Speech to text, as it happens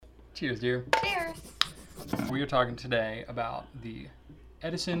Cheers, dear. Cheers. We are talking today about the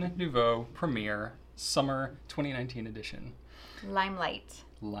Edison Nouveau Premier Summer 2019 edition. Limelight.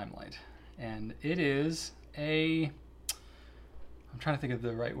 And it is I'm trying to think of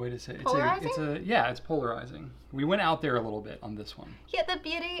the right way to say it. Polarizing? It's polarizing. We went out there a little bit on this one. Yeah, the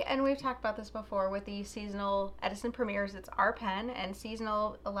beauty, and we've talked about this before with the seasonal Edison Premiers, it's our pen, and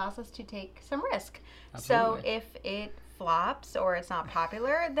seasonal allows us to take some risk. Absolutely. So if it flops or it's not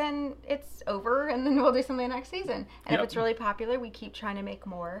popular, then it's over, and then we'll do something next season. And if it's really popular, we keep trying to make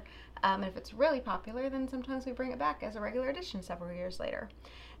more. And if it's really popular, then sometimes we bring it back as a regular edition several years later.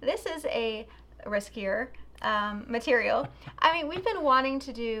 This is a riskier material. I mean, we've been wanting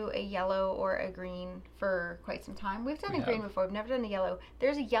to do a yellow or a green for quite some time. We've done a green before. We've never done a yellow.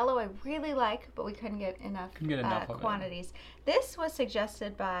 There's a yellow I really like, but we couldn't get enough quantities. This was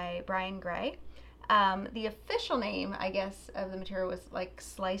suggested by Brian Gray. The official name, I guess, of the material was like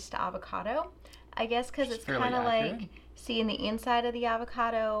sliced avocado. I guess because it's kind of like seeing the inside of the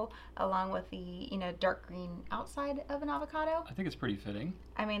avocado along with the, dark green outside of an avocado. I think it's pretty fitting.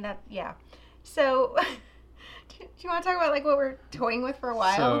 I mean, So, do you want to talk about like what we're toying with for a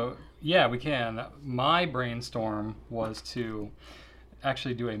while? So, yeah, we can. My brainstorm was to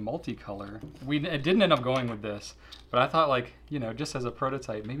actually do a multicolor. It didn't end up going with this, but I thought just as a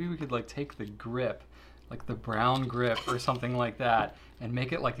prototype, maybe we could take the grip, like the brown grip or something like that, and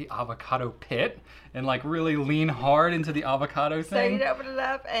make it like the avocado pit and really lean hard into the avocado thing. So you'd open it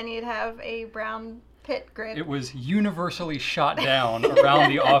up and you'd have a brown pit grip. It was universally shot down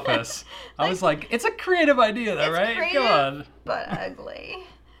around the office. I was like, it's a creative idea though, right? Creative, come on. But ugly.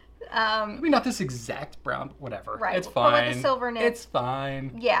 Maybe not this exact brown, whatever. Right. It's fine. But with the silver nib. It's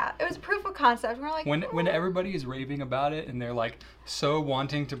fine. Yeah, it was proof of concept. We're like, when everybody is raving about it and they're so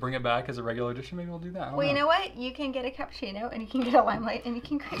wanting to bring it back as a regular edition, maybe we'll do that. Well, you know what? You can get a cappuccino and you can get a Limelight and you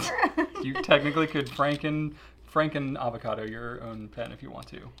can create your own. You technically could Franken avocado your own pen if you want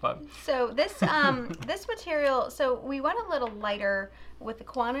to, but so this this material. So we went a little lighter with the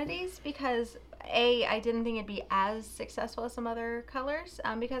quantities because I didn't think it'd be as successful as some other colors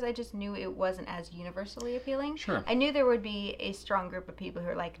because I just knew it wasn't as universally appealing. Sure. I knew there would be a strong group of people who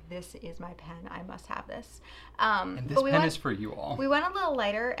are like, this is my pen, I must have this. And this pen is for you all. We went a little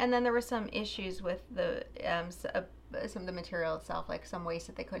lighter, and then there were some issues with the some of the material itself, like some waste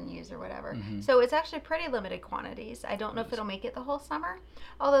that they couldn't use or whatever. Mm-hmm. So it's actually pretty limited quantities. I don't know if it'll make it the whole summer.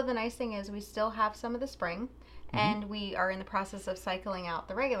 Although the nice thing is we still have some of the spring. And we are in the process of cycling out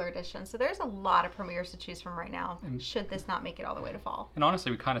the regular edition. So there's a lot of premieres to choose from right now, should this not make it all the way to fall. And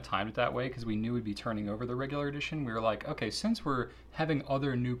honestly, we kind of timed it that way because we knew we'd be turning over the regular edition. We were like, okay, since we're having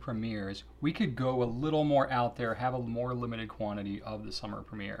other new premieres, we could go a little more out there, have a more limited quantity of the summer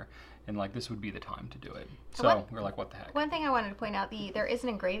premiere. And this would be the time to do it. So we're like, what the heck? One thing I wanted to point out, there is an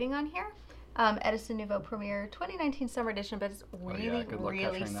engraving on here. Edison Nouveau Premier 2019 Summer Edition, but it's really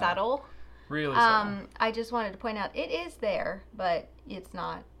subtle. Really subtle. I just wanted to point out it is there, but it's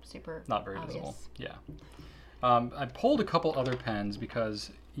not very obvious. Visible. Yeah. I pulled a couple other pens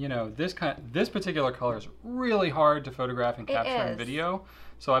because this particular color is really hard to photograph and capture in video.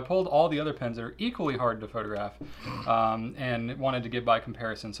 So I pulled all the other pens that are equally hard to photograph and wanted to get by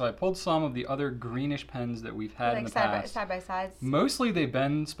comparison. So I pulled some of the other greenish pens that we've had in the past. Side by sides. Mostly they've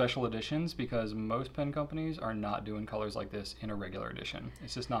been special editions because most pen companies are not doing colors like this in a regular edition.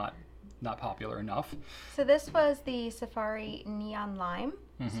 It's just not popular enough. So this was the Safari Neon Lime.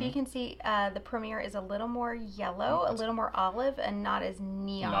 So you can see the Premier is a little more yellow, a little more olive, and not as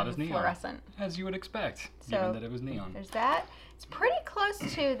neon fluorescent. As you would expect, given that it was neon. There's that. It's pretty close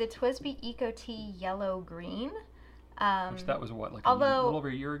to the TWSBI Eco Tea Yellow Green. Which that was a little over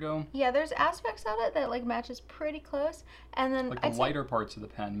a year ago? Yeah, there's aspects of it that matches pretty close. And then the lighter parts of the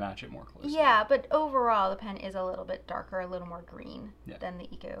pen match it more closely. Yeah, but overall the pen is a little bit darker, a little more green than the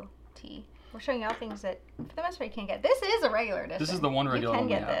Eco Tea. We're showing out things that, for the most part, you can't get. This is a regular edition. This is the one regular one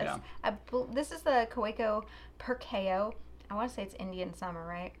we have, yeah. This is the Kaweco Perkeo. I want to say it's Indian Summer,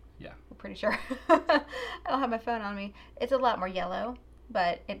 right? Yeah. I'm pretty sure. I don't have my phone on me. It's a lot more yellow,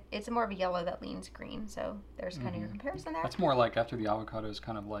 but it's more of a yellow that leans green. So there's kind of your comparison there. That's more like after the avocado's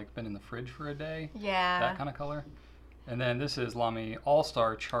kind of been in the fridge for a day. Yeah. That kind of color. And then this is Lamy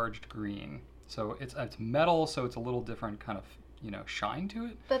All-Star Charged Green. So it's metal, so it's a little different kind of shine to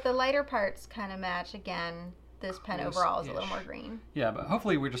it. But the lighter parts kind of match again. This pen overall is a little more green. Yeah, but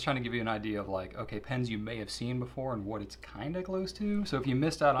hopefully we're just trying to give you an idea of okay, pens you may have seen before and what it's kind of close to. So if you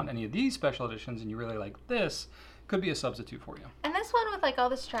missed out on any of these special editions and you really like this, could be a substitute for you. And this one with all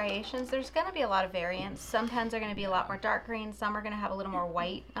the striations, there's going to be a lot of variance. Some pens are going to be a lot more dark green. Some are going to have a little more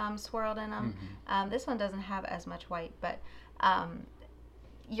white swirled in them. This one doesn't have as much white, but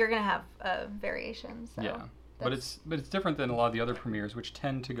you're gonna have variations. So Yeah. But it's different than a lot of the other premieres, which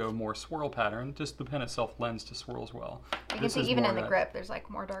tend to go more swirl pattern. Just the pen itself lends to swirls well. You can see even in the grip, there's like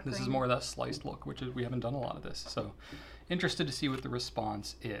more dark This green. is more of that sliced look, which is we haven't done a lot of this. So interested to see what the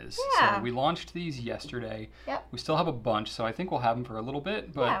response is. Yeah. So we launched these yesterday. Yep. We still have a bunch, so I think we'll have them for a little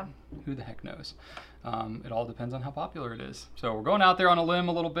bit, but Yeah. who the heck knows? It all depends on how popular it is. So we're going out there on a limb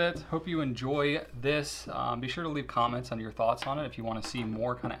a little bit. Hope you enjoy this. Be sure to leave comments on your thoughts on it. If you want to see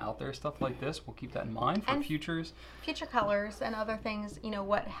more kind of out there stuff like this, we'll keep that in mind for And futures. Future colors and other things,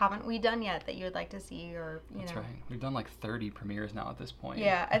 what haven't we done yet that you would like to see, or That's right. We've done like 30 premieres now at this point.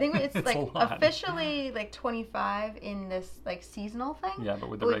 Yeah, I think it's It's like a lot. officially like 25 in this like seasonal thing. Yeah, but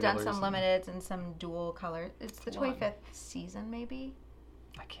with the we've done regulars some and- limiteds and some dual colors. It's the It's a lot. 25th season, maybe.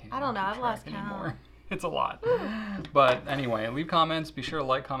 I don't know, keep I've lost track count. anymore. It's a lot. But anyway, leave comments. Be sure to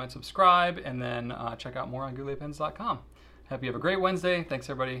like, comment, subscribe, and then check out more on GouletPens.com. Hope you have a great Wednesday. Thanks,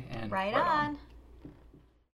 everybody. And Right on.